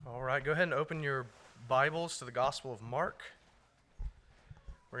right, go ahead and open your Bibles to the Gospel of Mark.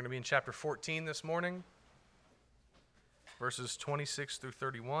 We're going to be in chapter 14 this morning, verses 26 through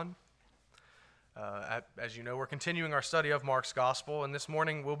 31. As you know, we're continuing our study of Mark's Gospel, and this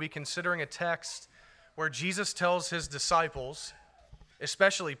morning we'll be considering a text where Jesus tells his disciples,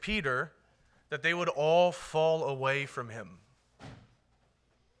 especially Peter, that they would all fall away from him.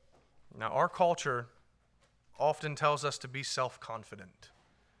 Now, our culture often tells us to be self-confident.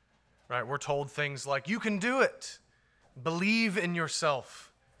 Right? We're told things like, you can do it. Believe in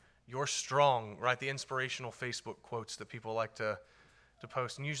yourself. You're strong. Right? The inspirational Facebook quotes that people like to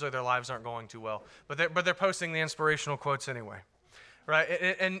post. And usually their lives aren't going too well. But they're posting the inspirational quotes anyway. Right?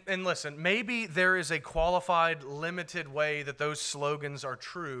 And listen, maybe there is a qualified, limited way that those slogans are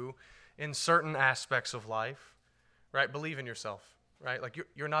true in certain aspects of life. Right? Believe in yourself. Right? Like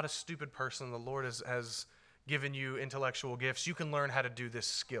you're not a stupid person. The Lord has given you intellectual gifts. You can learn how to do this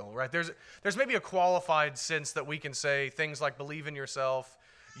skill, right? There's maybe a qualified sense that we can say things like believe in yourself,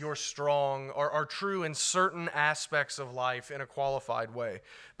 you're strong, are true in certain aspects of life in a qualified way.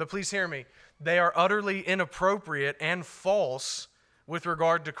 But please hear me, they are utterly inappropriate and false with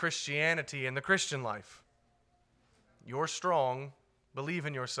regard to Christianity and the Christian life. You're strong, believe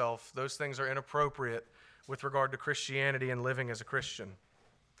in yourself, those things are inappropriate with regard to Christianity and living as a Christian.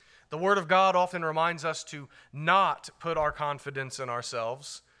 The Word of God often reminds us to not put our confidence in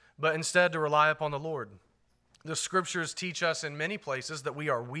ourselves, but instead to rely upon the Lord. The Scriptures teach us in many places that we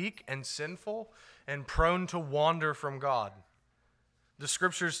are weak and sinful and prone to wander from God. The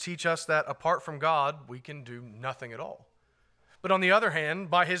Scriptures teach us that apart from God, we can do nothing at all. But on the other hand,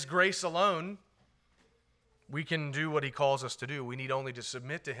 by His grace alone, we can do what He calls us to do. We need only to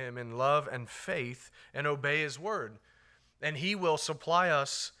submit to Him in love and faith and obey His Word. And He will supply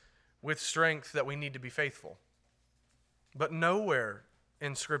us with strength that we need to be faithful. But nowhere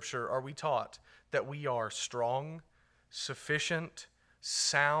in Scripture are we taught that we are strong, sufficient,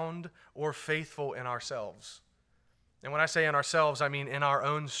 sound, or faithful in ourselves. And when I say in ourselves, I mean in our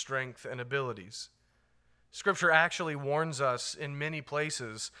own strength and abilities. Scripture actually warns us in many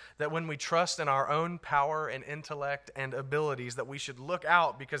places that when we trust in our own power and intellect and abilities, that we should look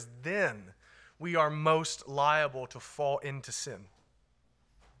out, because then we are most liable to fall into sin.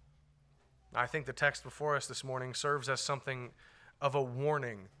 I think the text before us this morning serves as something of a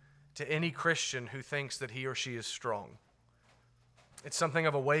warning to any Christian who thinks that he or she is strong. It's something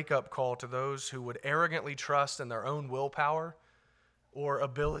of a wake-up call to those who would arrogantly trust in their own willpower or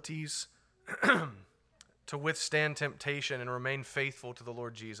abilities to withstand temptation and remain faithful to the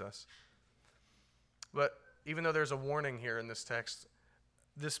Lord Jesus. But even though there's a warning here in this text,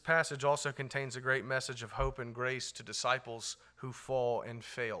 this passage also contains a great message of hope and grace to disciples who fall and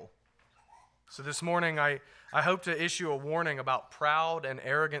fail. So this morning, I hope to issue a warning about proud and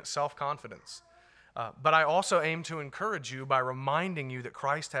arrogant self-confidence. But I also aim to encourage you by reminding you that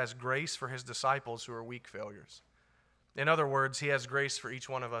Christ has grace for His disciples who are weak failures. In other words, He has grace for each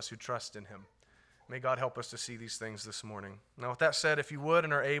one of us who trust in Him. May God help us to see these things this morning. Now, with that said, if you would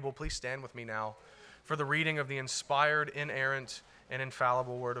and are able, please stand with me now for the reading of the inspired, inerrant, and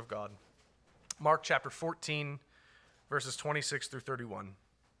infallible Word of God. Mark chapter 14, verses 26 through 31.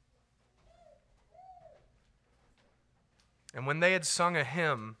 And when they had sung a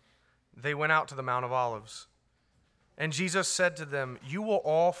hymn, they went out to the Mount of Olives. And Jesus said to them, "You will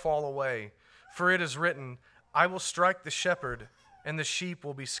all fall away, for it is written, I will strike the shepherd, and the sheep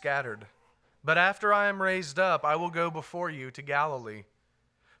will be scattered. But after I am raised up, I will go before you to Galilee."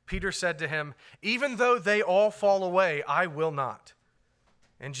 Peter said to him, "Even though they all fall away, I will not."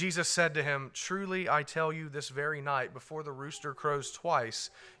 And Jesus said to him, "Truly I tell you, this very night, before the rooster crows twice,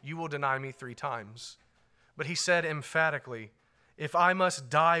 you will deny me 3 times. But he said emphatically, "If I must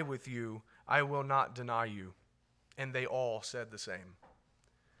die with you, I will not deny you." And they all said the same.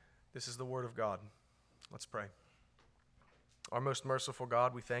 This is the word of God. Let's pray. Our most merciful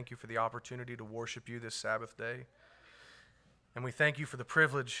God, we thank you for the opportunity to worship you this Sabbath day. And we thank you for the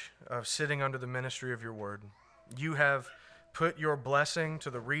privilege of sitting under the ministry of your word. You have put your blessing to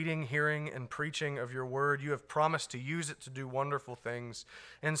the reading, hearing, and preaching of your word. You have promised to use it to do wonderful things.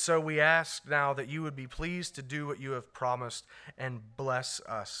 And so we ask now that you would be pleased to do what you have promised and bless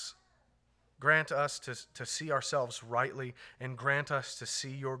us. Grant us to see ourselves rightly, and grant us to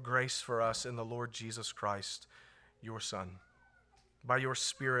see your grace for us in the Lord Jesus Christ, your Son. By your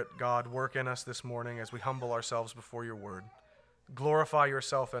Spirit, God, work in us this morning as we humble ourselves before your word. Glorify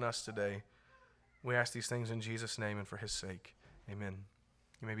yourself in us today. We ask these things in Jesus' name and for his sake. Amen.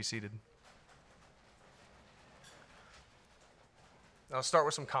 You may be seated. I'll start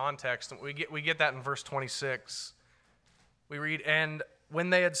with some context. We get that in verse 26. We read, "And when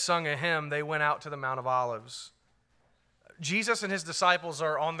they had sung a hymn, they went out to the Mount of Olives. Jesus and his disciples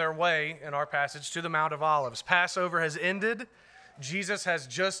are on their way, in our passage, to the Mount of Olives. Passover has ended. Jesus has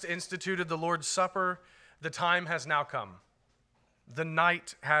just instituted the Lord's Supper. The time has now come. The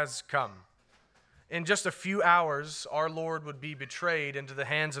night has come. In just a few hours, our Lord would be betrayed into the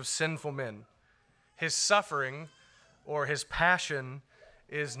hands of sinful men. His suffering, or his passion,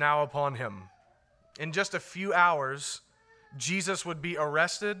 is now upon him. In just a few hours, Jesus would be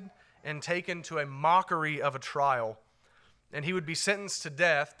arrested and taken to a mockery of a trial, and he would be sentenced to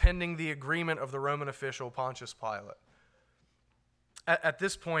death pending the agreement of the Roman official Pontius Pilate. At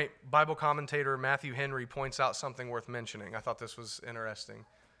this point, Bible commentator Matthew Henry points out something worth mentioning. I thought this was interesting.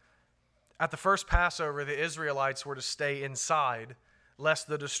 At the first Passover, the Israelites were to stay inside, lest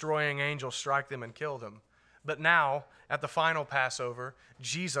the destroying angel strike them and kill them. But now, at the final Passover,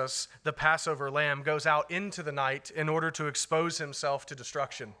 Jesus, the Passover lamb, goes out into the night in order to expose himself to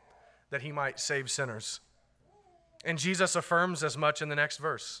destruction, that he might save sinners. And Jesus affirms as much in the next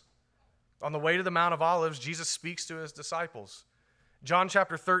verse. On the way to the Mount of Olives, Jesus speaks to his disciples. John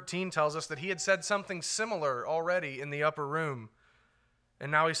chapter 13 tells us that he had said something similar already in the upper room.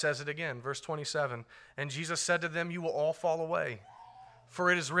 And now he says it again, verse 27. And Jesus said to them, "You will all fall away,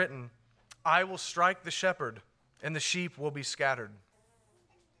 for it is written, I will strike the shepherd, and the sheep will be scattered."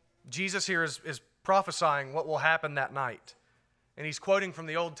 Jesus here is prophesying what will happen that night. And he's quoting from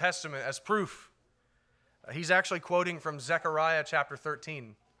the Old Testament as proof. He's actually quoting from Zechariah chapter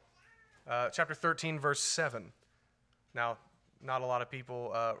 13. Chapter 13, verse 7. Now, not a lot of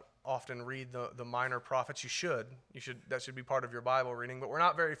people often read the minor prophets. You should. That should be part of your Bible reading. But we're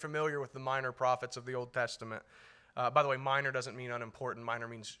not very familiar with the minor prophets of the Old Testament. By the way, minor doesn't mean unimportant. Minor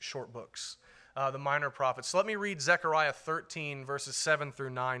means short books. The minor prophets. So let me read Zechariah 13, verses 7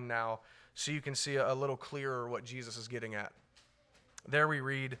 through 9 now, so you can see a little clearer what Jesus is getting at. There we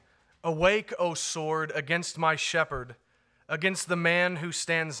read, "Awake, O sword, against my shepherd, against the man who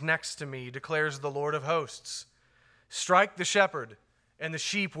stands next to me, declares the Lord of hosts. Strike the shepherd, and the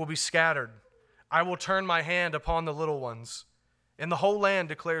sheep will be scattered. I will turn my hand upon the little ones. In the whole land,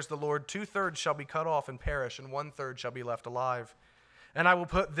 declares the Lord, 2/3 shall be cut off and perish, and 1/3 shall be left alive. And I will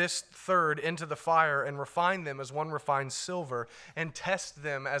put this third into the fire and refine them as one refines silver, and test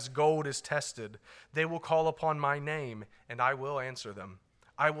them as gold is tested. They will call upon my name, and I will answer them.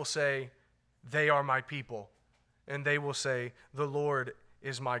 I will say, they are my people, and they will say, the Lord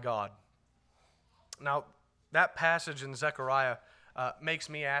is my God." Now, that passage in Zechariah makes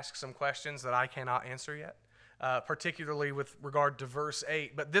me ask some questions that I cannot answer yet, particularly with regard to verse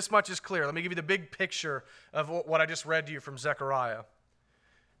 8. But this much is clear. Let me give you the big picture of what I just read to you from Zechariah.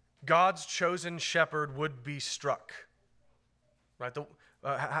 God's chosen shepherd would be struck. Right?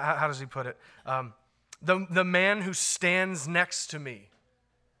 How does he put it? The man who stands next to me,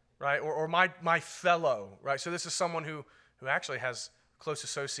 right? Or my fellow, right? So this is someone who actually has close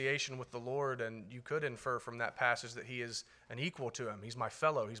association with the Lord, and you could infer from that passage that he is an equal to him. He's my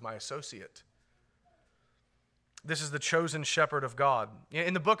fellow. He's my associate. This is the chosen shepherd of God.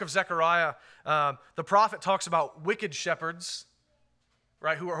 In the book of Zechariah, the prophet talks about wicked shepherds,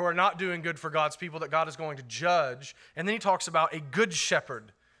 right, who are not doing good for God's people, that God is going to judge. And then he talks about a good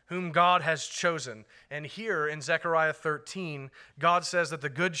shepherd whom God has chosen. And here in Zechariah 13, God says that the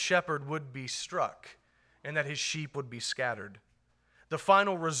good shepherd would be struck and that his sheep would be scattered. The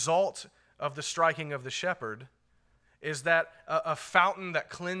final result of the striking of the shepherd is that a fountain that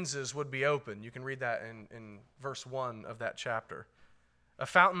cleanses would be opened. You can read that in verse 1 of that chapter. A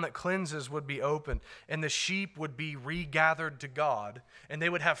fountain that cleanses would be opened, and the sheep would be regathered to God, and they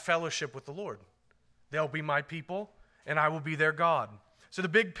would have fellowship with the Lord. They'll be my people, and I will be their God. So the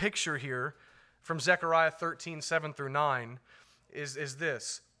big picture here from Zechariah 13, 7 through 9 is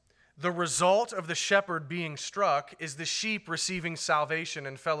this. The result of the shepherd being struck is the sheep receiving salvation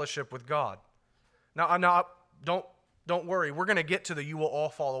and fellowship with God. Now, don't worry. We're going to get to the "you will all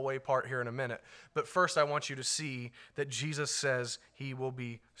fall away" part here in a minute. But first, I want you to see that Jesus says he will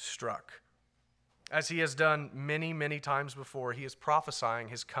be struck. As he has done many, many times before, he is prophesying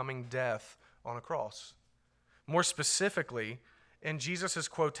his coming death on a cross. More specifically, in Jesus'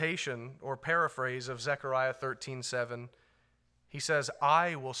 quotation or paraphrase of Zechariah 13:7, he says,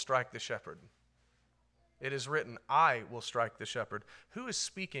 "I will strike the shepherd." It is written, "I will strike the shepherd." Who is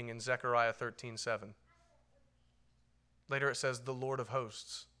speaking in Zechariah 13:7? Later it says, "the Lord of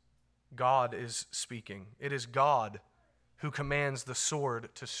hosts." God is speaking. It is God who commands the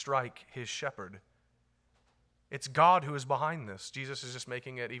sword to strike his shepherd. It's God who is behind this. Jesus is just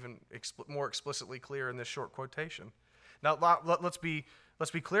making it even more explicitly clear in this short quotation. Now, let's be Let's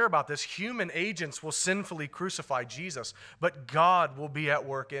be clear about this. Human agents will sinfully crucify Jesus, but God will be at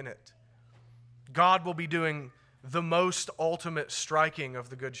work in it. God will be doing the most ultimate striking of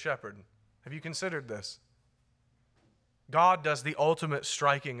the Good Shepherd. Have you considered this? God does the ultimate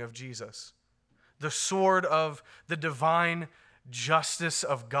striking of Jesus. The sword of the divine justice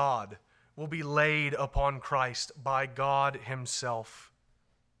of God will be laid upon Christ by God himself.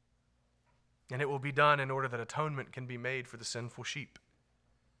 And it will be done in order that atonement can be made for the sinful sheep.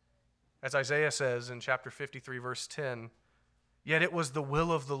 As Isaiah says in chapter 53, verse 10, yet it was the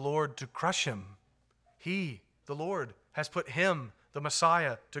will of the Lord to crush him. He, the Lord, has put him, the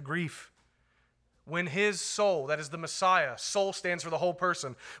Messiah, to grief. When his soul, that is the Messiah, soul stands for the whole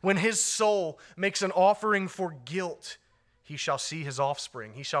person, when his soul makes an offering for guilt, he shall see his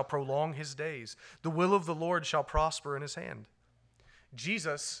offspring. He shall prolong his days. The will of the Lord shall prosper in his hand.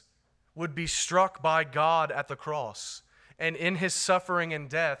 Jesus would be struck by God at the cross, and in his suffering and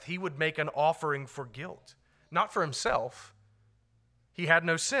death, he would make an offering for guilt, not for himself. He had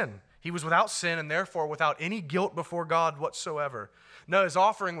no sin. He was without sin and therefore without any guilt before God whatsoever. No, his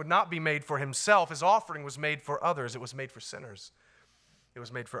offering would not be made for himself. His offering was made for others. It was made for sinners. It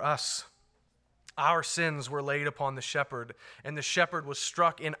was made for us. Our sins were laid upon the shepherd, and the shepherd was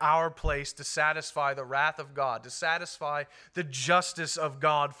struck in our place to satisfy the wrath of God, to satisfy the justice of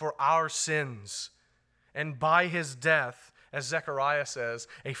God for our sins. And by his death, as Zechariah says,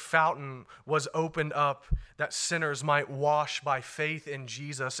 a fountain was opened up that sinners might wash by faith in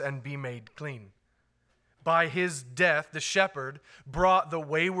Jesus and be made clean. By his death, the shepherd brought the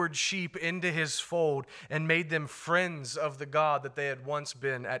wayward sheep into his fold and made them friends of the God that they had once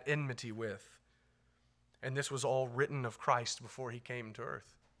been at enmity with. And this was all written of Christ before he came to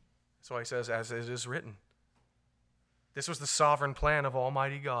earth. That's why he says, as it is written. This was the sovereign plan of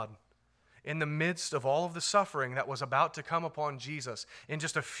Almighty God. In the midst of all of the suffering that was about to come upon Jesus, in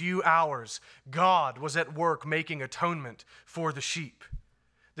just a few hours, God was at work making atonement for the sheep.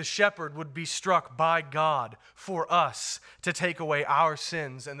 The shepherd would be struck by God for us to take away our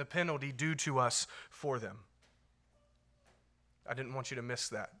sins and the penalty due to us for them. I didn't want you to miss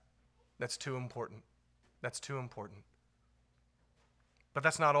that. That's too important. That's too important. But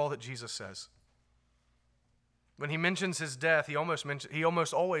that's not all that Jesus says. When he mentions his death, he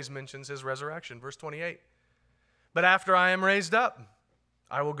almost always mentions his resurrection. Verse 28. But after I am raised up,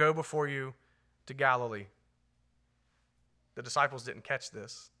 I will go before you to Galilee. The disciples didn't catch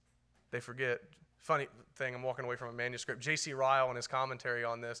this. They forget. Funny thing, I'm walking away from a manuscript. J.C. Ryle, in his commentary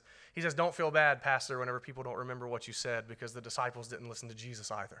on this, he says, don't feel bad, Pastor, whenever people don't remember what you said, because the disciples didn't listen to Jesus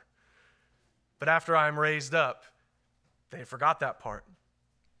either. But after I am raised up, they forgot that part.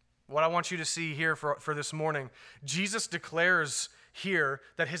 What I want you to see here for this morning, Jesus declares here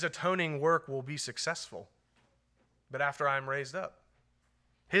that his atoning work will be successful. But after I am raised up.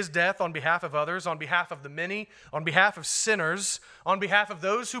 His death on behalf of others, on behalf of the many, on behalf of sinners, on behalf of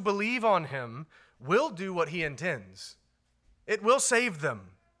those who believe on him, will do what he intends. It will save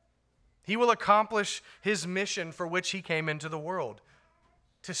them. He will accomplish his mission for which he came into the world,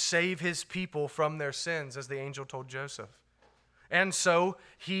 to save his people from their sins, as the angel told Joseph. And so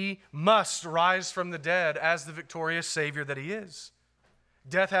he must rise from the dead as the victorious Savior that he is.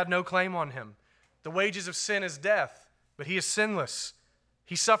 Death had no claim on him. The wages of sin is death, but he is sinless.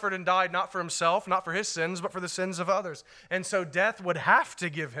 He suffered and died not for himself, not for his sins, but for the sins of others. And so death would have to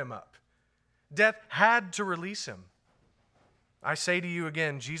give him up. Death had to release him. I say to you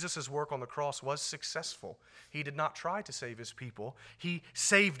again, Jesus' work on the cross was successful. He did not try to save his people. He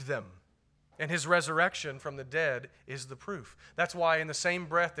saved them. And his resurrection from the dead is the proof. That's why in the same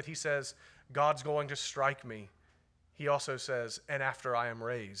breath that he says, God's going to strike me, he also says, and after I am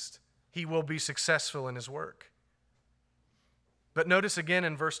raised, he will be successful in his work. But notice again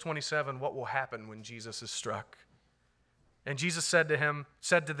in verse 27 what will happen when Jesus is struck. And Jesus said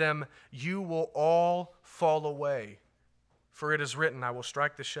to them, you will all fall away, for it is written, I will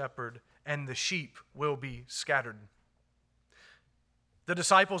strike the shepherd, and the sheep will be scattered. The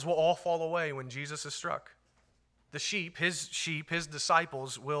disciples will all fall away when Jesus is struck. The sheep, his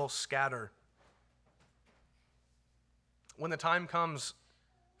disciples will scatter. When the time comes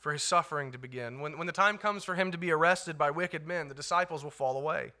for his suffering to begin, when the time comes for him to be arrested by wicked men, the disciples will fall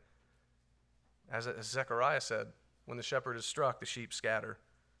away. As Zechariah said, when the shepherd is struck, the sheep scatter.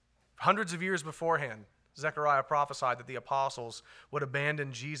 Hundreds of years beforehand, Zechariah prophesied that the apostles would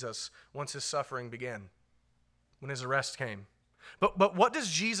abandon Jesus once his suffering began, when his arrest came. But what does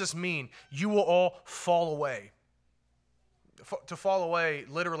Jesus mean? You will all fall away. To fall away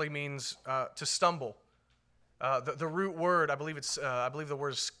literally means to stumble. The root word, I believe the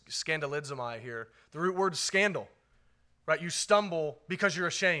word is scandalizomai here. The root word is scandal. right? You stumble because you're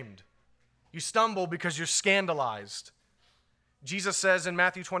ashamed. You stumble because you're scandalized. Jesus says in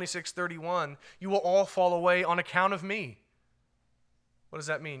Matthew 26:31, you will all fall away on account of me. What does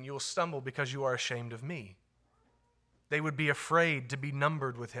that mean? You will stumble because you are ashamed of me. They would be afraid to be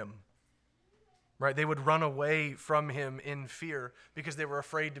numbered with him, right? They would run away from him in fear because they were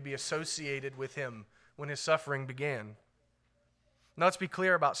afraid to be associated with him when his suffering began. Now let's be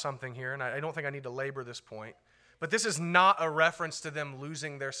clear about something here, and I don't think I need to labor this point, but this is not a reference to them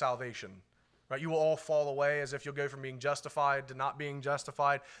losing their salvation. Right? You will all fall away as if you'll go from being justified to not being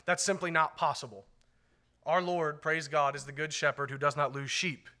justified. That's simply not possible. Our Lord, praise God, is the good shepherd who does not lose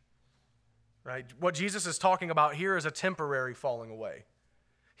sheep. Right? What Jesus is talking about here is a temporary falling away.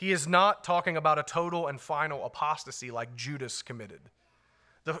 He is not talking about a total and final apostasy like Judas committed.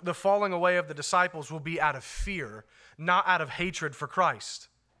 The falling away of the disciples will be out of fear, not out of hatred for Christ.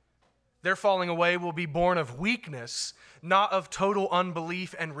 Their falling away will be born of weakness, not of total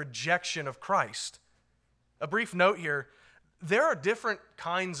unbelief and rejection of Christ. A brief note here, there are different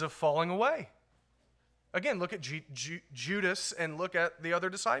kinds of falling away. Again, look at Judas and look at the other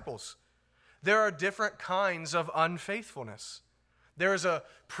disciples. There are different kinds of unfaithfulness. There is a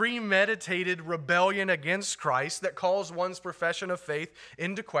premeditated rebellion against Christ that calls one's profession of faith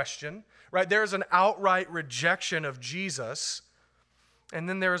into question. Right? There is an outright rejection of Jesus. And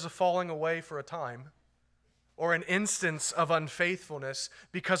then there is a falling away for a time, or an instance of unfaithfulness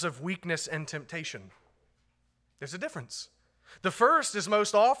because of weakness and temptation. There's a difference. The first is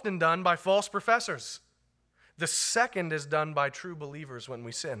most often done by false professors. The second is done by true believers when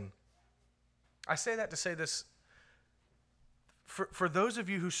we sin. I say that to say this. For those of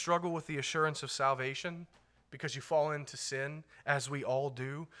you who struggle with the assurance of salvation because you fall into sin, as we all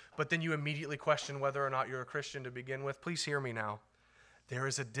do, but then you immediately question whether or not you're a Christian to begin with, please hear me now. There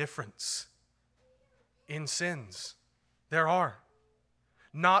is a difference in sins. There are.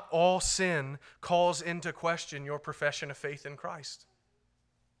 Not all sin calls into question your profession of faith in Christ.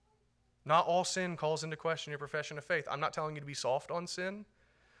 Not all sin calls into question your profession of faith. I'm not telling you to be soft on sin,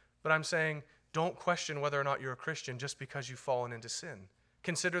 but I'm saying don't question whether or not you're a Christian just because you've fallen into sin.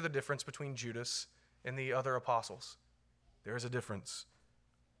 Consider the difference between Judas and the other apostles. There is a difference.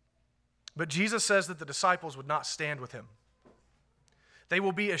 But Jesus says that the disciples would not stand with him. They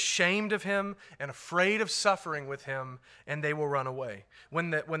will be ashamed of him and afraid of suffering with him, and they will run away. When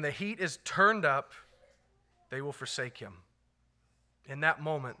the heat is turned up, they will forsake him. In that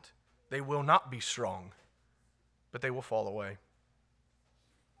moment, they will not be strong, but they will fall away.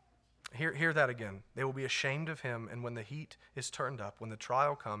 Hear that again. They will be ashamed of him, and when the heat is turned up, when the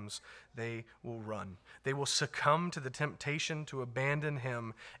trial comes, they will run. They will succumb to the temptation to abandon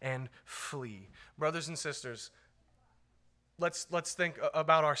him and flee. Brothers and sisters, let's think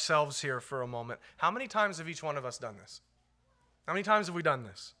about ourselves here for a moment. How many times have each one of us done this? How many times have we done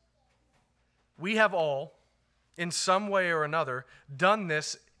this? We have all, in some way or another, done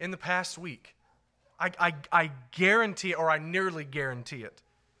this in the past week. I guarantee, or I nearly guarantee it.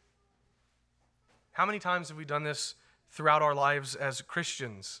 How many times have we done this throughout our lives as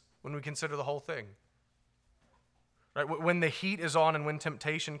Christians when we consider the whole thing? Right? When the heat is on and when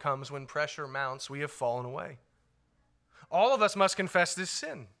temptation comes, when pressure mounts, we have fallen away. All of us must confess this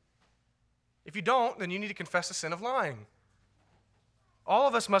sin. If you don't, then you need to confess the sin of lying. All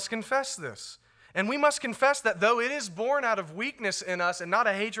of us must confess this. And we must confess that though it is born out of weakness in us and not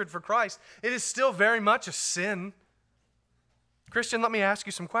a hatred for Christ, it is still very much a sin. Christian, let me ask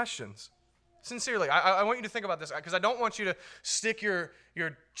you some questions. Sincerely, I want you to think about this because I don't want you to stick your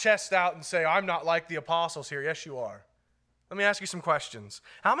chest out and say, I'm not like the apostles here. Yes, you are. Let me ask you some questions.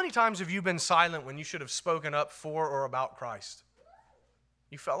 How many times have you been silent when you should have spoken up for or about Christ?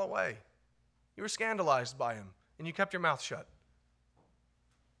 You fell away. You were scandalized by him, and you kept your mouth shut.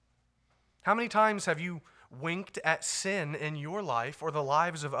 How many times have you winked at sin in your life or the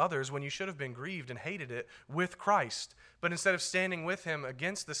lives of others when you should have been grieved and hated it with Christ? But instead of standing with him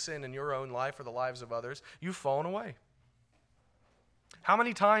against the sin in your own life or the lives of others, you've fallen away. How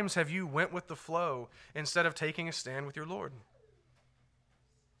many times have you went with the flow instead of taking a stand with your Lord?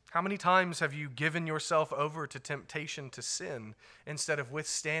 How many times have you given yourself over to temptation to sin instead of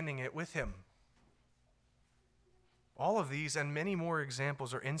withstanding it with him? All of these and many more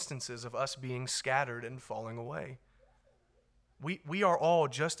examples are instances of us being scattered and falling away. We are all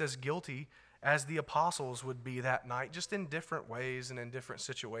just as guilty as the apostles would be that night, just in different ways and in different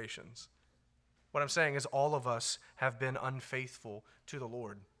situations. What I'm saying is all of us have been unfaithful to the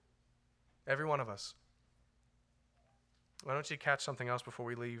Lord. Every one of us. Why don't you catch something else before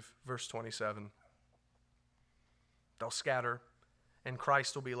we leave? Verse 27. They'll scatter, and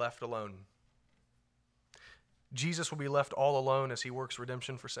Christ will be left alone. Jesus will be left all alone as he works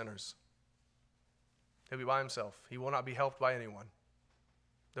redemption for sinners. He'll be by himself. He will not be helped by anyone.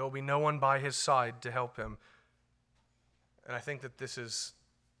 There will be no one by his side to help him. And I think that this is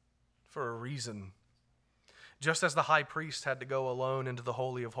for a reason. Just as the high priest had to go alone into the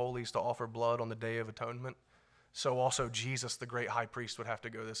Holy of Holies to offer blood on the Day of Atonement, so also Jesus, the great high priest, would have to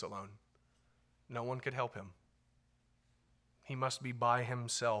go this alone. No one could help him. He must be by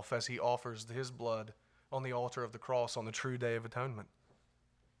himself as he offers his blood on the altar of the cross on the true Day of Atonement.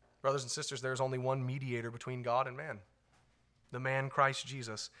 Brothers and sisters, there is only one mediator between God and man, the man Christ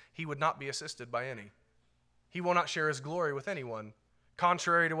Jesus. He would not be assisted by any. He will not share his glory with anyone.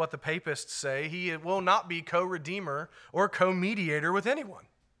 Contrary to what the papists say, he will not be co-redeemer or co-mediator with anyone.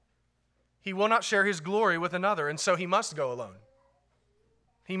 He will not share his glory with another, and so he must go alone.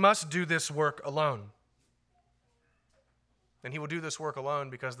 He must do this work alone. And he will do this work alone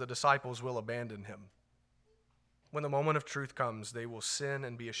because the disciples will abandon him. When the moment of truth comes, they will sin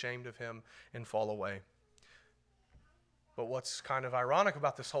and be ashamed of him and fall away. But what's kind of ironic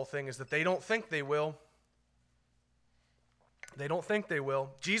about this whole thing is that they don't think they will. They don't think they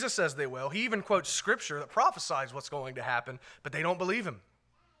will. Jesus says they will. He even quotes scripture that prophesies what's going to happen, but they don't believe him.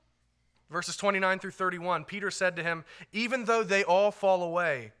 Verses 29 through 31, Peter said to him, "Even though they all fall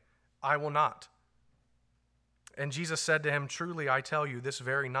away, I will not." And Jesus said to him, "Truly I tell you, this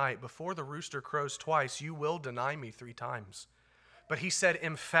very night, before the rooster crows twice, you will deny me 3 times. But he said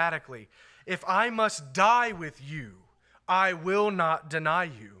emphatically, "If I must die with you, I will not deny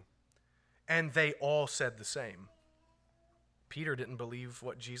you." And they all said the same. Peter didn't believe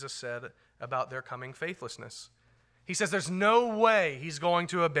what Jesus said about their coming faithlessness. He says there's no way he's going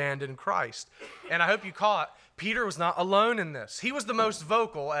to abandon Christ. And I hope you caught, Peter was not alone in this. He was the most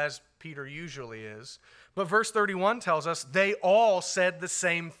vocal, as Peter usually is. But verse 31 tells us they all said the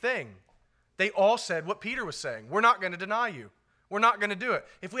same thing. They all said what Peter was saying. We're not going to deny you. We're not going to do it.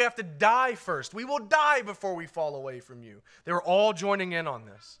 If we have to die first, we will die before we fall away from you. They were all joining in on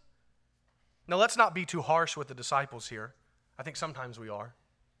this. Now, let's not be too harsh with the disciples here. I think sometimes we are,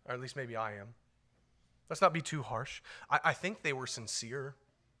 or at least maybe I am. Let's not be too harsh. I think they were sincere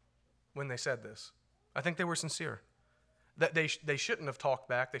when they said this. I think they were sincere. That they shouldn't have talked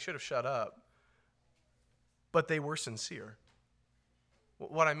back. They should have shut up. But they were sincere.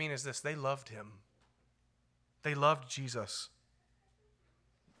 What I mean is this: they loved him. They loved Jesus.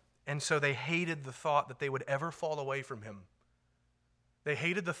 And so they hated the thought that they would ever fall away from him. They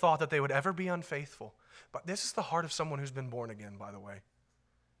hated the thought that they would ever be unfaithful. But this is the heart of someone who's been born again, by the way.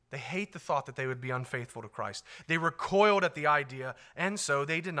 They hate the thought that they would be unfaithful to Christ. They recoiled at the idea, and so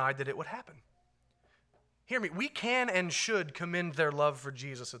they denied that it would happen. Hear me, we can and should commend their love for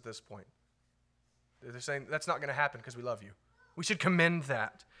Jesus at this point. They're saying that's not going to happen because we love you. We should commend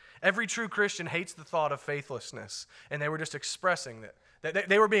that. Every true Christian hates the thought of faithlessness, and they were just expressing that.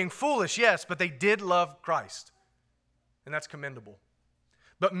 They were being foolish, yes, but they did love Christ, and that's commendable.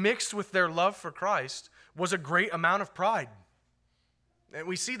 But mixed with their love for Christ was a great amount of pride. And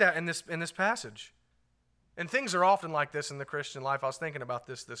we see that in this passage. And things are often like this in the Christian life. I was thinking about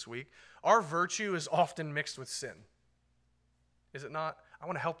this week. Our virtue is often mixed with sin. Is it not? I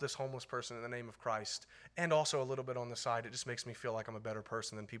want to help this homeless person in the name of Christ. And also a little bit on the side, it just makes me feel like I'm a better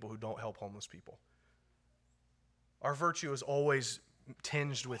person than people who don't help homeless people. Our virtue is always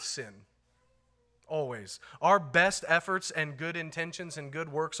tinged with sin. Always. Our best efforts and good intentions and good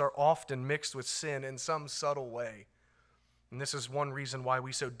works are often mixed with sin in some subtle way. And this is one reason why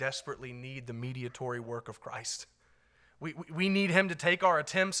we so desperately need the mediatory work of Christ. We need him to take our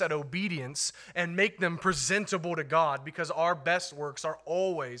attempts at obedience and make them presentable to God, because our best works are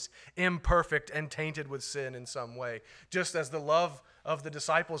always imperfect and tainted with sin in some way, just as the love of the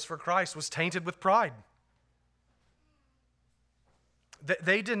disciples for Christ was tainted with pride.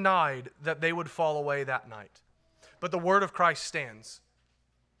 They denied that they would fall away that night, but the word of Christ stands.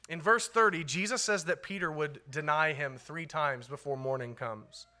 In verse 30, Jesus says that Peter would deny him 3 times before morning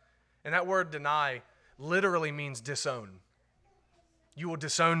comes. And that word deny literally means disown. You will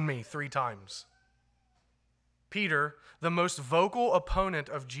disown me 3 times. Peter, the most vocal opponent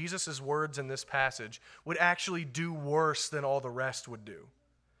of Jesus' words in this passage, would actually do worse than all the rest would do.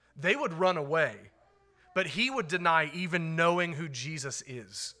 They would run away, but he would deny even knowing who Jesus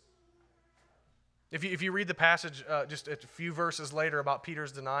is. If you read the passage just a few verses later about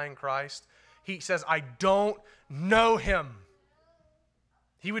Peter's denying Christ, he says, "I don't know him."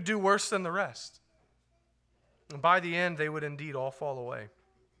 He would do worse than the rest. And by the end, they would indeed all fall away.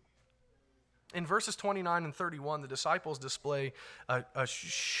 In verses 29 and 31, the disciples display a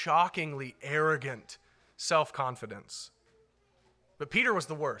shockingly arrogant self-confidence. But Peter was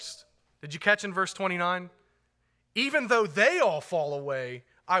the worst. Did you catch in verse 29? Even though they all fall away,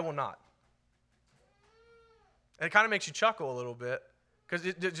 I will not. And it kind of makes you chuckle a little bit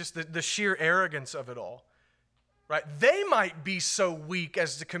because just the sheer arrogance of it all. Right? They might be so weak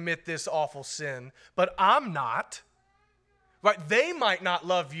as to commit this awful sin, but I'm not. Right? They might not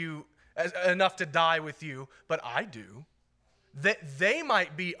love you enough to die with you, but I do. They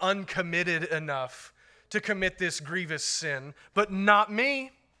might be uncommitted enough to commit this grievous sin, but not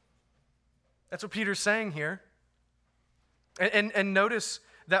me. That's what Peter's saying here. And notice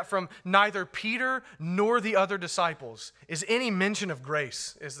that from neither Peter nor the other disciples is any mention of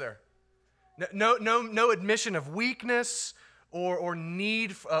grace, is there? No admission of weakness or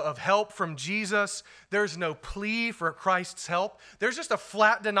need of help from Jesus. There's no plea for Christ's help. There's just a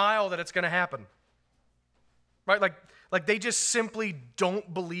flat denial that it's going to happen. Right? Like they just simply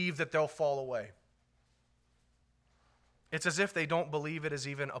don't believe that they'll fall away. It's as if they don't believe it is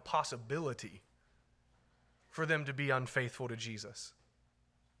even a possibility for them to be unfaithful to Jesus.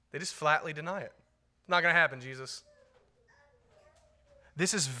 They just flatly deny it. It's not going to happen, Jesus.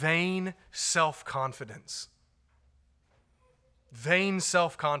 This is vain self-confidence. Vain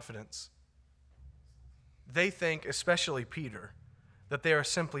self-confidence. They think, especially Peter, that they are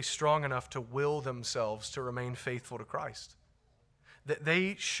simply strong enough to will themselves to remain faithful to Christ. That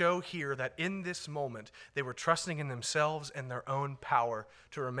they show here that in this moment, they were trusting in themselves and their own power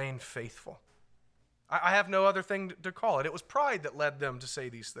to remain faithful. I have no other thing to call it. It was pride that led them to say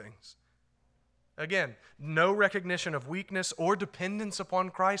these things. Again, no recognition of weakness or dependence upon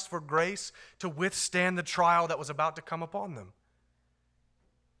Christ for grace to withstand the trial that was about to come upon them.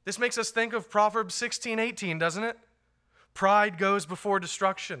 This makes us think of Proverbs 16:18, doesn't it? Pride goes before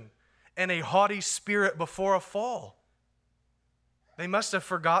destruction, and a haughty spirit before a fall. They must have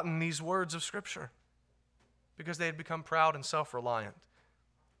forgotten these words of Scripture because they had become proud and self-reliant.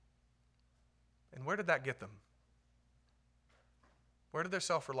 And where did that get them? Where did their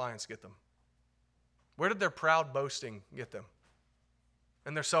self-reliance get them? Where did their proud boasting get them?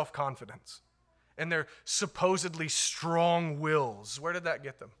 And their self-confidence? And their supposedly strong wills? Where did that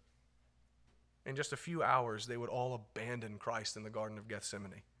get them? In just a few hours, they would all abandon Christ in the Garden of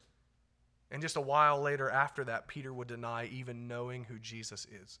Gethsemane. And just a while later after that, Peter would deny even knowing who Jesus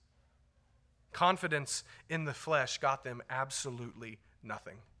is. Confidence in the flesh got them absolutely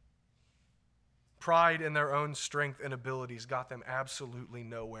nothing. Pride in their own strength and abilities got them absolutely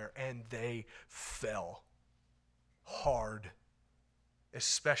nowhere, and they fell hard,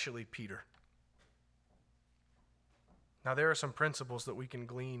 especially Peter. Now, there are some principles that we can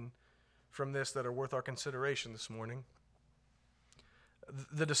glean from this that are worth our consideration this morning.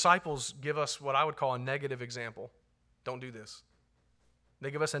 The disciples give us what I would call a negative example. Don't do this. They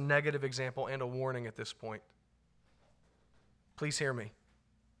give us a negative example and a warning at this point. Please hear me.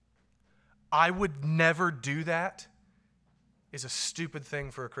 I would never do that is a stupid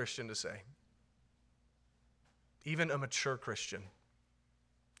thing for a Christian to say. Even a mature Christian.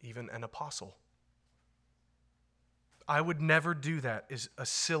 Even an apostle. I would never do that is a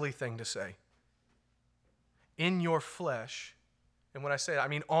silly thing to say. In your flesh, and when I say that, I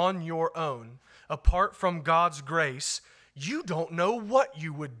mean on your own, apart from God's grace, you don't know what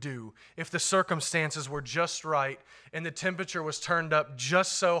you would do if the circumstances were just right and the temperature was turned up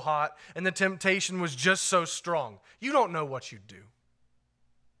just so hot and the temptation was just so strong. You don't know what you'd do.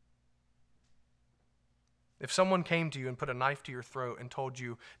 If someone came to you and put a knife to your throat and told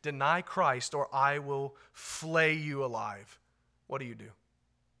you, deny Christ or I will flay you alive, what do you do?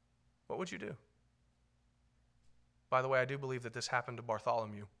 What would you do? By the way, I do believe that this happened to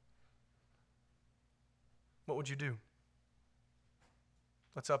Bartholomew. What would you do?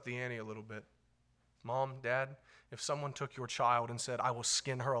 Let's up the ante a little bit. Mom, Dad, if someone took your child and said, I will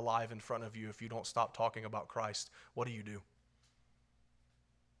skin her alive in front of you if you don't stop talking about Christ, what do you do?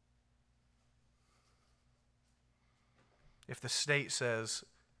 If the state says,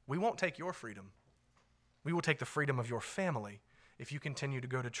 we won't take your freedom, we will take the freedom of your family if you continue to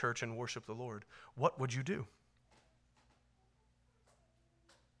go to church and worship the Lord, what would you do?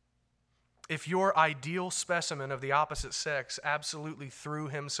 If your ideal specimen of the opposite sex absolutely threw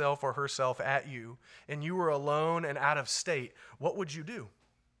himself or herself at you and you were alone and out of state, what would you do?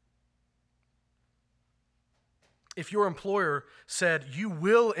 If your employer said, you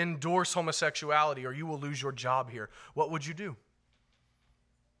will endorse homosexuality or you will lose your job here, what would you do?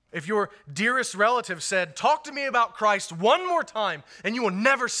 If your dearest relative said, talk to me about Christ one more time and you will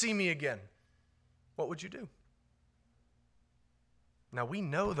never see me again, what would you do? Now, we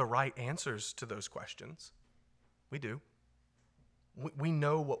know the right answers to those questions. We do. We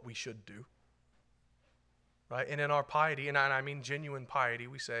know what we should do. Right? And in our piety, and I mean genuine piety,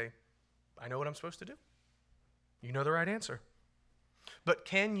 we say, I know what I'm supposed to do. You know the right answer. But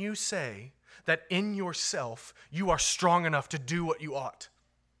can you say that in yourself you are strong enough to do what you ought?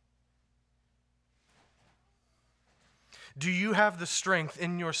 Do you have the strength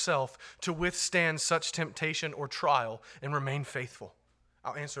in yourself to withstand such temptation or trial and remain faithful?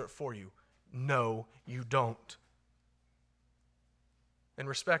 I'll answer it for you. No, you don't. And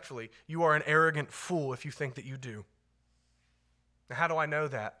respectfully, you are an arrogant fool if you think that you do. Now, how do I know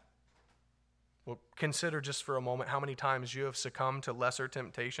that? Well, consider just for a moment how many times you have succumbed to lesser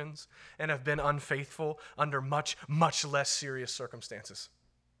temptations and have been unfaithful under much, much less serious circumstances.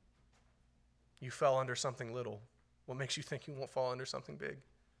 You fell under something little. What makes you think you won't fall under something big?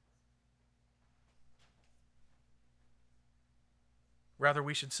 Rather,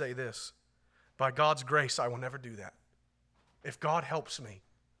 we should say this: by God's grace, I will never do that. If God helps me,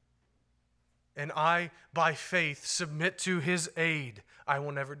 and I, by faith, submit to His aid, I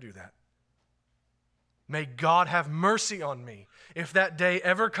will never do that. May God have mercy on me if that day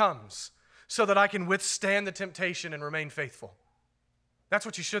ever comes, so that I can withstand the temptation and remain faithful. That's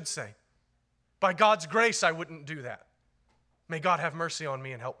what you should say. By God's grace, I wouldn't do that. May God have mercy on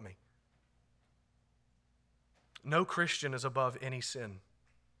me and help me. No Christian is above any sin.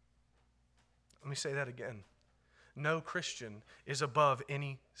 Let me say that again. No Christian is above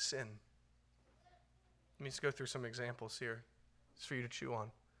any sin. Let me just go through some examples here. It's for you to chew on.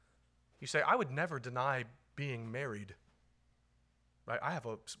 You say, I would never deny being married. Right? I have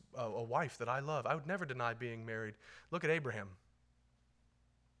a wife that I love. I would never deny being married. Look at Abraham.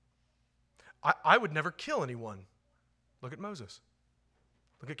 I would never kill anyone. Look at Moses.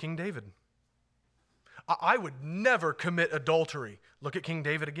 Look at King David. I would never commit adultery. Look at King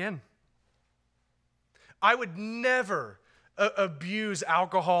David again. I would never abuse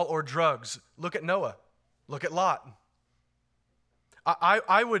alcohol or drugs. Look at Noah. Look at Lot.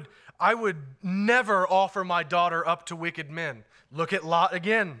 I would never offer my daughter up to wicked men. Look at Lot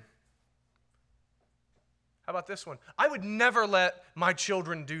again. How about this one? I would never let my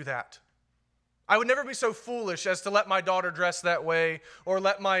children do that. I would never be so foolish as to let my daughter dress that way or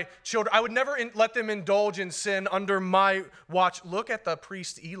let my children, I would never let them indulge in sin under my watch. Look at the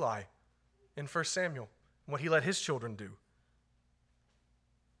priest Eli in 1 Samuel, what he let his children do.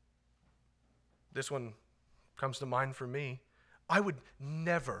 This one comes to mind for me. I would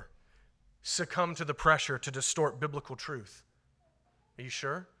never succumb to the pressure to distort biblical truth. Are you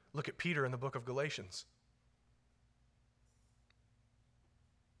sure? Look at Peter in the book of Galatians.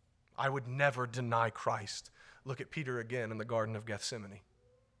 I would never deny Christ. Look at Peter again in the Garden of Gethsemane.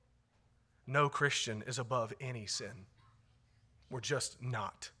 No Christian is above any sin. We're just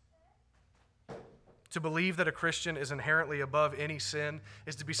not. To believe that a Christian is inherently above any sin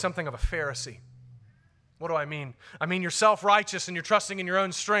is to be something of a Pharisee. What do I mean? I mean you're self-righteous and you're trusting in your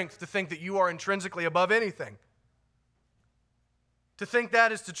own strength to think that you are intrinsically above anything. To think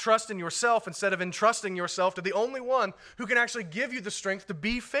that is to trust in yourself instead of entrusting yourself to the only one who can actually give you the strength to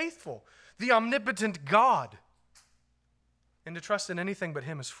be faithful, the omnipotent God. And to trust in anything but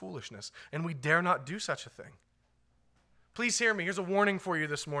Him is foolishness, and we dare not do such a thing. Please hear me. Here's a warning for you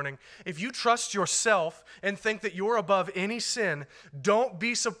this morning. If you trust yourself and think that you're above any sin, don't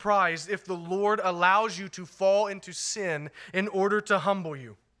be surprised if the Lord allows you to fall into sin in order to humble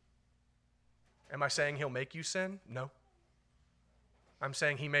you. Am I saying He'll make you sin? No. I'm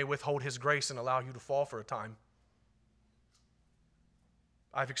saying He may withhold His grace and allow you to fall for a time.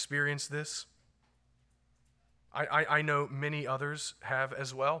 I've experienced this. I know many others have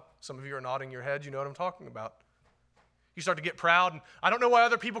as well. Some of you are nodding your head. You know what I'm talking about. You start to get proud, and I don't know why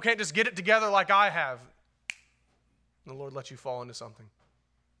other people can't just get it together like I have. And the Lord lets you fall into something.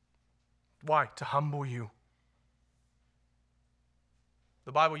 Why? To humble you.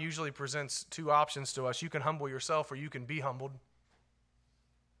 The Bible usually presents two options to us. You can humble yourself or you can be humbled.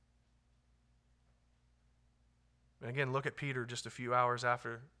 And again, look at Peter just a few hours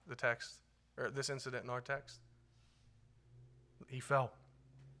after the text, or this incident in our text. He fell.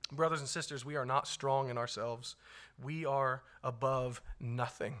 Brothers and sisters, we are not strong in ourselves. We are above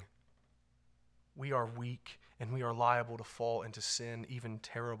nothing. We are weak, and we are liable to fall into sin, even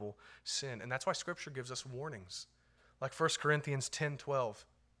terrible sin. And that's why Scripture gives us warnings, like 1 Corinthians 10:12.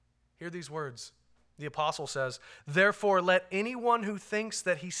 Hear these words. The apostle says, "Therefore let anyone who thinks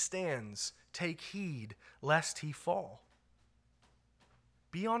that he stands take heed lest he fall."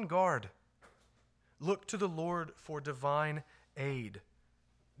 Be on guard. Look to the Lord for divine aid.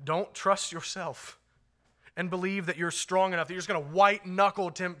 Don't trust yourself and believe that you're strong enough, that you're just going to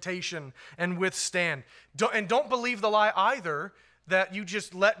white-knuckle temptation and withstand. Don't believe the lie either that you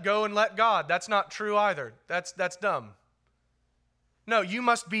just let go and let God. That's not true either. That's dumb. No, you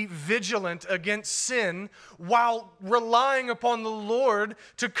must be vigilant against sin while relying upon the Lord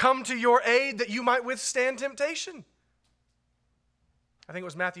to come to your aid that you might withstand temptation. I think it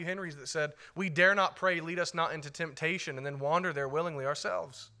was Matthew Henry that said, "We dare not pray, lead us not into temptation, and then wander there willingly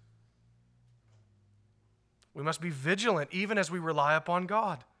ourselves." We must be vigilant even as we rely upon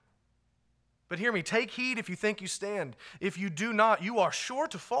God. But hear me, take heed if you think you stand. If you do not, you are sure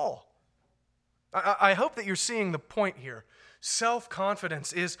to fall. I hope that you're seeing the point here.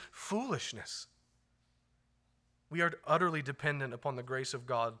 Self-confidence is foolishness. We are utterly dependent upon the grace of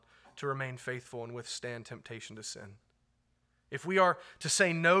God to remain faithful and withstand temptation to sin. If we are to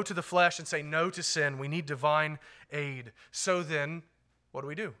say no to the flesh and say no to sin, we need divine aid. So then, what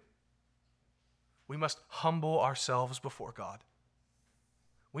do? We must humble ourselves before God.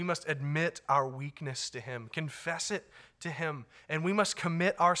 We must admit our weakness to Him, confess it to Him, and we must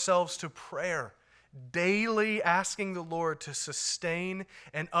commit ourselves to prayer, daily asking the Lord to sustain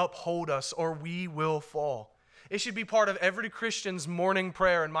and uphold us, or we will fall. It should be part of every Christian's morning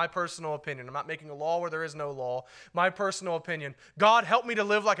prayer, in my personal opinion. I'm not making a law where there is no law. My personal opinion. God, help me to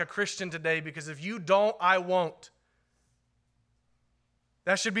live like a Christian today, because if you don't, I won't.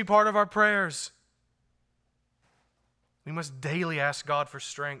 That should be part of our prayers. We must daily ask God for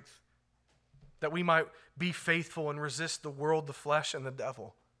strength, that we might be faithful and resist the world, the flesh, and the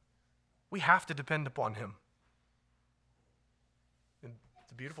devil. We have to depend upon Him. And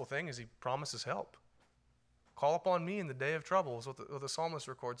the beautiful thing is He promises help. Call upon me in the day of trouble, is what the psalmist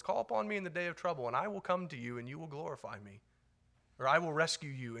records. Call upon me in the day of trouble, and I will come to you, and you will glorify me. Or I will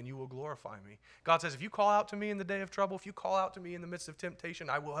rescue you, and you will glorify me. God says, if you call out to me in the day of trouble, if you call out to me in the midst of temptation,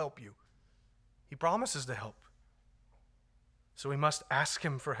 I will help you. He promises to help. So we must ask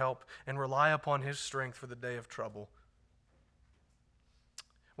Him for help and rely upon His strength for the day of trouble.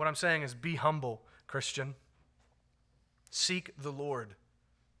 What I'm saying is, be humble, Christian. Seek the Lord,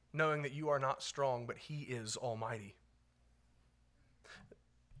 knowing that you are not strong, but He is almighty.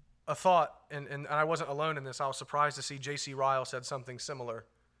 A thought, and I wasn't alone in this, I was surprised to see J.C. Ryle said something similar.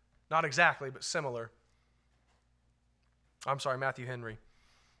 Not exactly, but similar. Matthew Henry.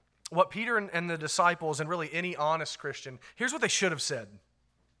 What Peter and the disciples, and really any honest Christian, here's what they should have said.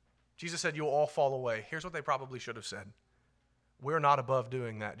 Jesus said, you'll all fall away. Here's what they probably should have said. We're not above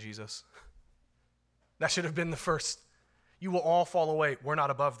doing that, Jesus. That should have been the first. You will all fall away. We're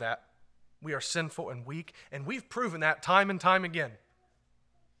not above that. We are sinful and weak, and we've proven that time and time again.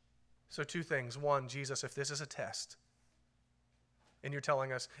 So two things. One, Jesus, if this is a test, and you're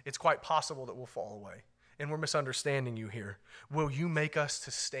telling us it's quite possible that we'll fall away, and we're misunderstanding you here, will you make us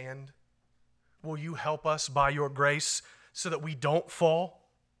to stand? Will you help us by your grace so that we don't fall?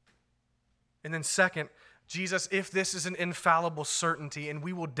 And then second, Jesus, if this is an infallible certainty and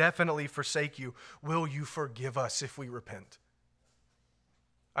we will definitely forsake you, will you forgive us if we repent?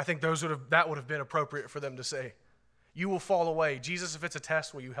 I think that would have been appropriate for them to say. You will fall away. Jesus, if it's a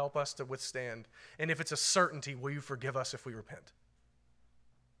test, will you help us to withstand? And if it's a certainty, will you forgive us if we repent?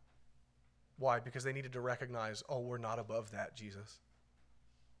 Why? Because they needed to recognize, we're not above that, Jesus.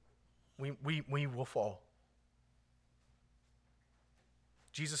 We will fall.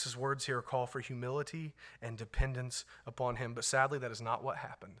 Jesus' words here call for humility and dependence upon Him, but sadly that is not what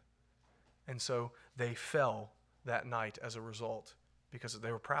happened. And so they fell that night as a result because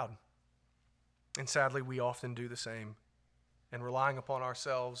they were proud. And sadly, we often do the same. And relying upon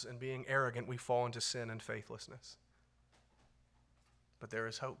ourselves and being arrogant, we fall into sin and faithlessness. But there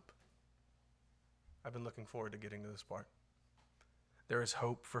is hope. I've been looking forward to getting to this part. There is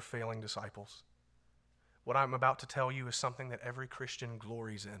hope for failing disciples. What I'm about to tell you is something that every Christian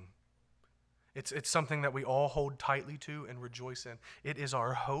glories in. It's something that we all hold tightly to and rejoice in. It is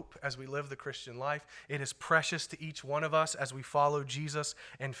our hope as we live the Christian life. It is precious to each one of us as we follow Jesus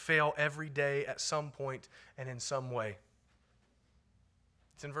and fail every day at some point and in some way.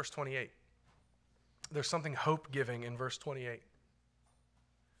 It's in verse 28. There's something hope-giving in verse 28.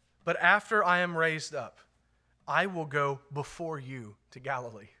 But after I am raised up, I will go before you to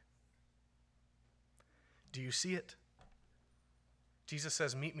Galilee. Do you see it? Jesus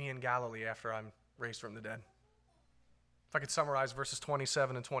says, meet me in Galilee after I'm raised from the dead. If I could summarize verses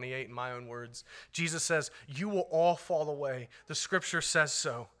 27 and 28 in my own words, Jesus says, you will all fall away. The scripture says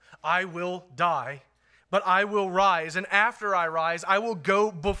so. I will die, but I will rise. And after I rise, I will go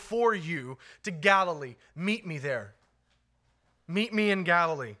before you to Galilee. Meet me there. Meet me in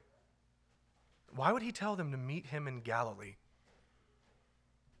Galilee. Why would he tell them to meet him in Galilee?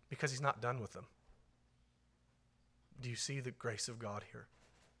 Because he's not done with them. Do you see the grace of God here?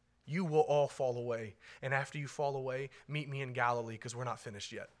 You will all fall away. And after you fall away, meet me in Galilee because we're not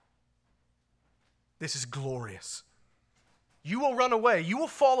finished yet. This is glorious. You will run away. You will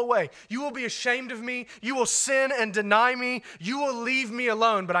fall away. You will be ashamed of me. You will sin and deny me. You will leave me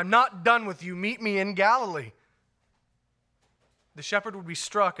alone, but I'm not done with you. Meet me in Galilee. The shepherd would be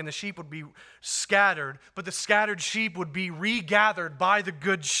struck and the sheep would be scattered, but the scattered sheep would be regathered by the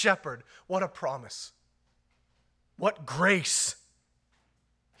good shepherd. What a promise. What grace.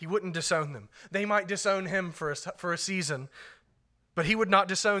 He wouldn't disown them. They might disown him for a season, but he would not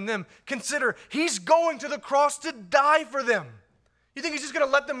disown them. Consider, he's going to the cross to die for them. You think he's just going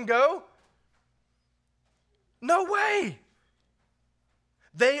to let them go? No way.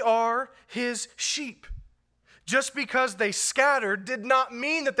 They are his sheep. Just because they scattered did not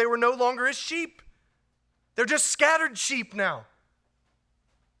mean that they were no longer his sheep. They're just scattered sheep now.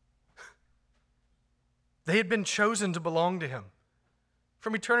 They had been chosen to belong to him.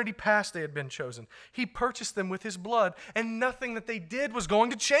 From eternity past, they had been chosen. He purchased them with his blood, and nothing that they did was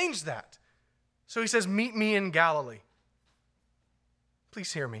going to change that. So he says, meet me in Galilee.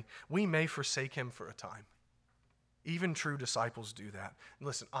 Please hear me. We may forsake him for a time. Even true disciples do that.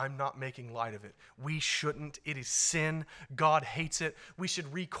 Listen, I'm not making light of it. We shouldn't. It is sin. God hates it. We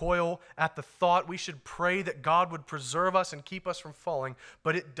should recoil at the thought. We should pray that God would preserve us and keep us from falling,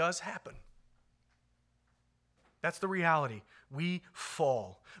 but it does happen. That's the reality. We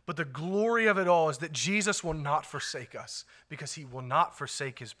fall. But the glory of it all is that Jesus will not forsake us because he will not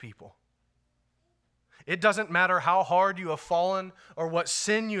forsake his people. It doesn't matter how hard you have fallen or what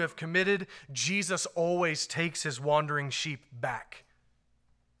sin you have committed, Jesus always takes his wandering sheep back.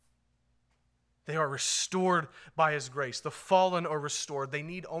 They are restored by his grace. The fallen are restored. They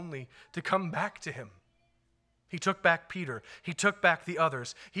need only to come back to him. He took back Peter. He took back the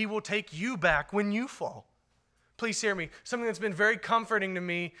others. He will take you back when you fall. Please hear me. Something that's been very comforting to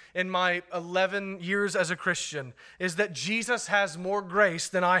me in my 11 years as a Christian is that Jesus has more grace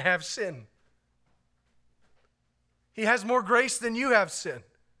than I have sin. He has more grace than you have sin.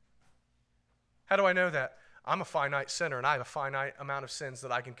 How do I know that? I'm a finite sinner and I have a finite amount of sins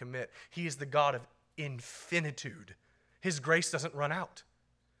that I can commit. He is the God of infinitude. His grace doesn't run out.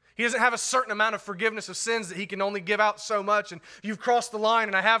 He doesn't have a certain amount of forgiveness of sins that he can only give out so much, and you've crossed the line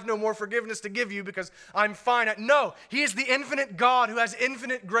and I have no more forgiveness to give you because I'm finite. No, he is the infinite God who has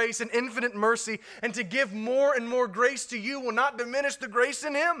infinite grace and infinite mercy, and to give more and more grace to you will not diminish the grace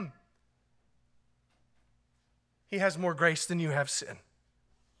in him. He has more grace than you have sin.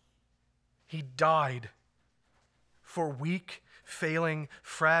 He died for weak, failing,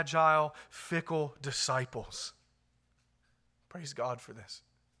 fragile, fickle disciples. Praise God for this.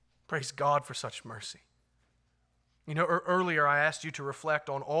 Praise God for such mercy. You know, earlier I asked you to reflect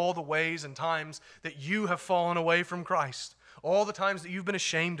on all the ways and times that you have fallen away from Christ. All the times that you've been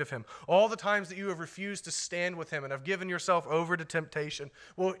ashamed of him. All the times that you have refused to stand with him and have given yourself over to temptation.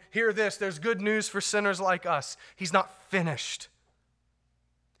 Well, hear this. There's good news for sinners like us. He's not finished.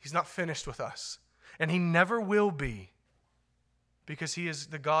 He's not finished with us. And he never will be, because he is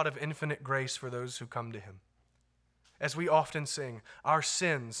the God of infinite grace for those who come to him. As we often sing, our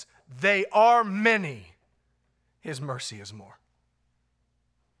sins, they are many. His mercy is more.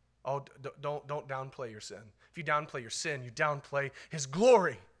 Oh, don't downplay your sin. If you downplay your sin, you downplay his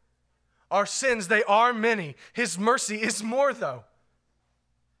glory. Our sins, they are many. His mercy is more, though.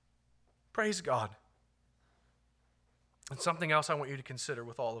 Praise God. And something else I want you to consider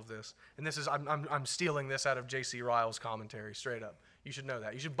with all of this, and this is, I'm stealing this out of J.C. Ryle's commentary, straight up. You should know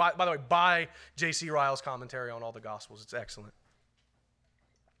that. You should, by the way, buy J.C. Ryle's commentary on all the Gospels. It's excellent.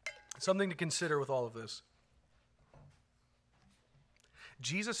 Something to consider with all of this.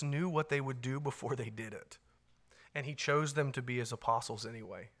 Jesus knew what they would do before they did it, and he chose them to be his apostles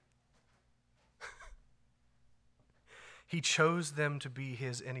anyway. He chose them to be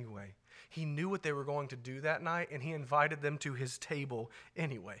his anyway. He knew what they were going to do that night, and he invited them to his table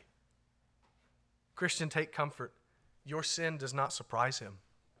anyway. Christian, take comfort. Your sin does not surprise him.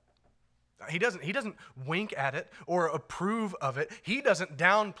 He doesn't wink at it or approve of it. He doesn't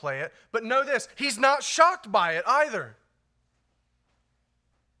downplay it. But know this, he's not shocked by it either.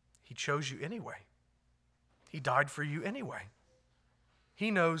 He chose you anyway. He died for you anyway.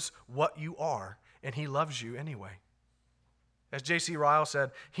 He knows what you are, and he loves you anyway. As J.C. Ryle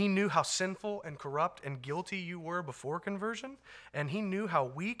said, he knew how sinful and corrupt and guilty you were before conversion, and he knew how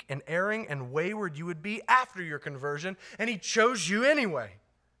weak and erring and wayward you would be after your conversion, and he chose you anyway.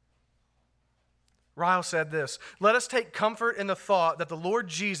 Ryle said this, "Let us take comfort in the thought that the Lord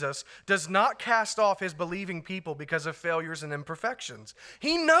Jesus does not cast off his believing people because of failures and imperfections.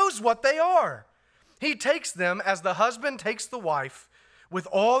 He knows what they are. He takes them as the husband takes the wife, with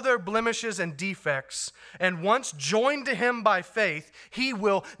all their blemishes and defects, and once joined to him by faith, he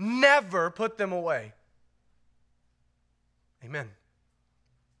will never put them away." Amen.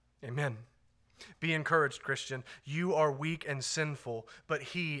 Amen. Be encouraged, Christian. You are weak and sinful, but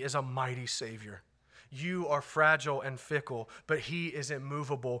He is a mighty Savior. You are fragile and fickle, but He is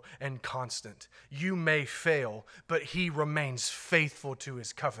immovable and constant. You may fail, but He remains faithful to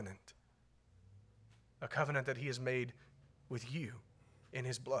His covenant. A covenant that He has made with you in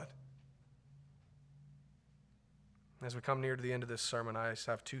His blood. As we come near to the end of this sermon, I just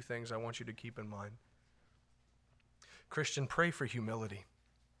have two things I want you to keep in mind. Christian, pray for humility.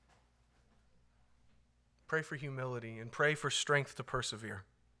 Pray for humility and pray for strength to persevere.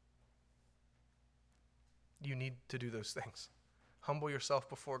 You need to do those things. Humble yourself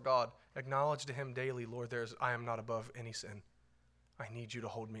before God. Acknowledge to Him daily, Lord, I am not above any sin. I need you to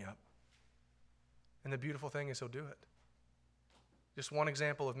hold me up. And the beautiful thing is He'll do it. Just one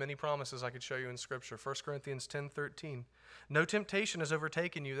example of many promises I could show you in Scripture. 1 Corinthians 10:13. No temptation has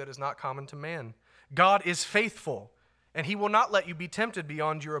overtaken you that is not common to man. God is faithful, and He will not let you be tempted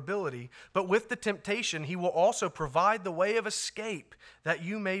beyond your ability, but with the temptation He will also provide the way of escape that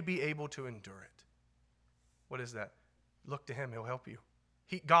you may be able to endure it. What is that? Look to Him, He'll help you.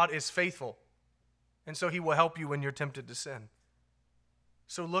 God is faithful, and so He will help you when you're tempted to sin.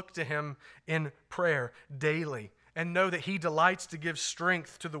 So look to Him in prayer daily, and know that He delights to give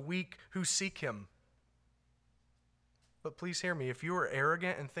strength to the weak who seek Him. But please hear me, if you are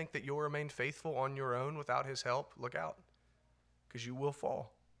arrogant and think that you'll remain faithful on your own without His help, look out, because you will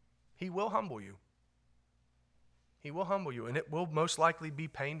fall. He will humble you. He will humble you, and it will most likely be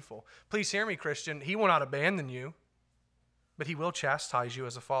painful. Please hear me, Christian, He will not abandon you, but He will chastise you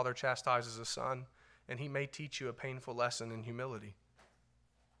as a father chastises a son, and He may teach you a painful lesson in humility.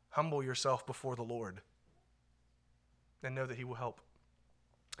 Humble yourself before the Lord, and know that He will help.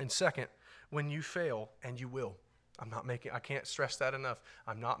 And second, when you fail, and you will, I can't stress that enough.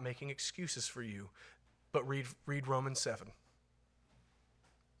 I'm not making excuses for you, but read Romans 7.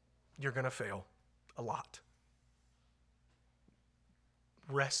 You're going to fail a lot.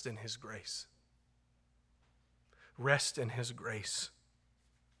 Rest in His grace. Rest in His grace.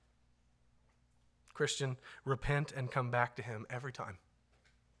 Christian, repent and come back to Him every time.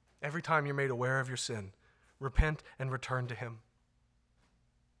 Every time you're made aware of your sin, repent and return to Him.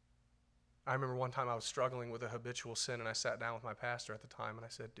 I remember one time I was struggling with a habitual sin, and I sat down with my pastor at the time, and I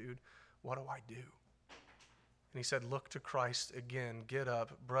said, dude, what do I do? And he said, look to Christ again, get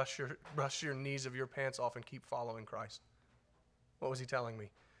up, brush your knees of your pants off, and keep following Christ. What was he telling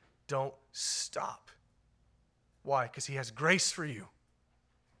me? Don't stop. Why? Because He has grace for you.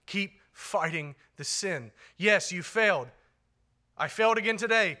 Keep fighting the sin. Yes, you failed. I failed again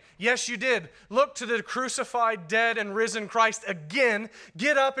today. Yes, you did. Look to the crucified, dead, and risen Christ again.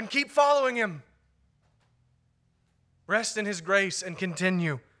 Get up and keep following Him. Rest in His grace and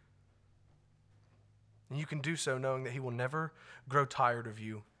continue. And you can do so knowing that He will never grow tired of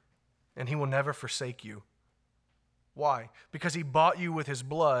you, and He will never forsake you. Why? Because He bought you with His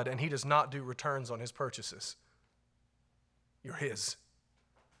blood, and He does not do returns on His purchases. You're His.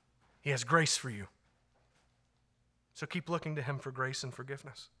 He has grace for you. So keep looking to Him for grace and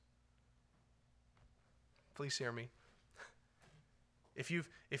forgiveness. Please hear me. If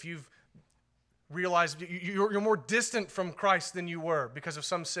you've realized you're more distant from Christ than you were because of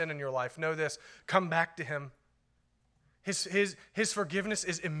some sin in your life, know this: come back to Him. His forgiveness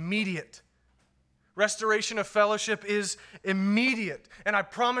is immediate. Restoration of fellowship is immediate. And I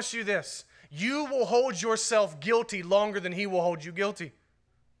promise you this: you will hold yourself guilty longer than He will hold you guilty.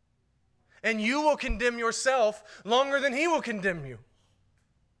 And you will condemn yourself longer than He will condemn you.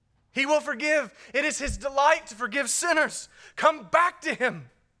 He will forgive. It is His delight to forgive sinners. Come back to Him.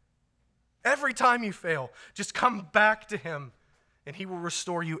 Every time you fail, just come back to Him, and He will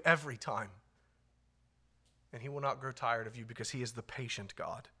restore you every time. And He will not grow tired of you because He is the patient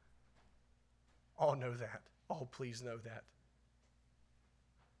God. Oh, know that. Oh, please know that.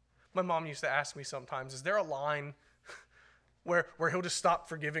 My mom used to ask me sometimes, is there a line where He'll just stop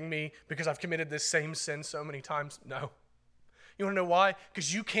forgiving me because I've committed this same sin so many times? No. You want to know why?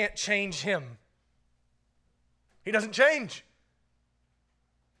 Because you can't change Him. He doesn't change.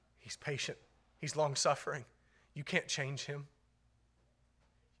 He's patient. He's long-suffering. You can't change Him.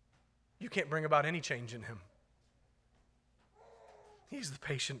 You can't bring about any change in Him. He's the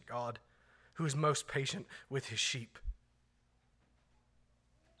patient God who is most patient with His sheep.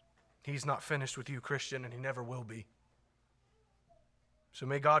 He's not finished with you, Christian, and He never will be. So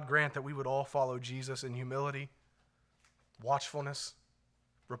may God grant that we would all follow Jesus in humility, watchfulness,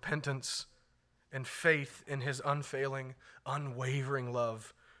 repentance, and faith in His unfailing, unwavering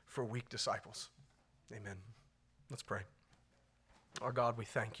love for weak disciples. Amen. Let's pray. Our God, we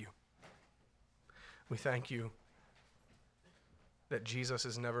thank You. We thank You that Jesus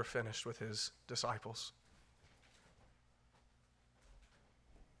is never finished with his disciples.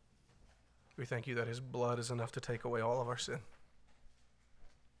 We thank you that his blood is enough to take away all of our sin.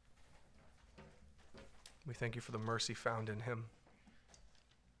 We thank you for the mercy found in him.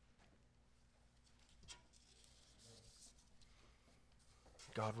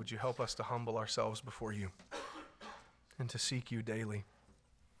 God, would you help us to humble ourselves before you and to seek you daily,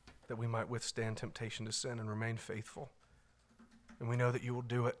 that we might withstand temptation to sin and remain faithful. And we know that you will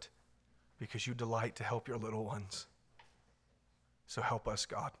do it because you delight to help your little ones. So help us,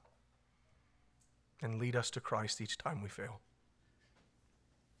 God, and lead us to Christ each time we fail.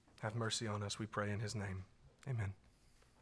 Have mercy on us, we pray in his name. Amen.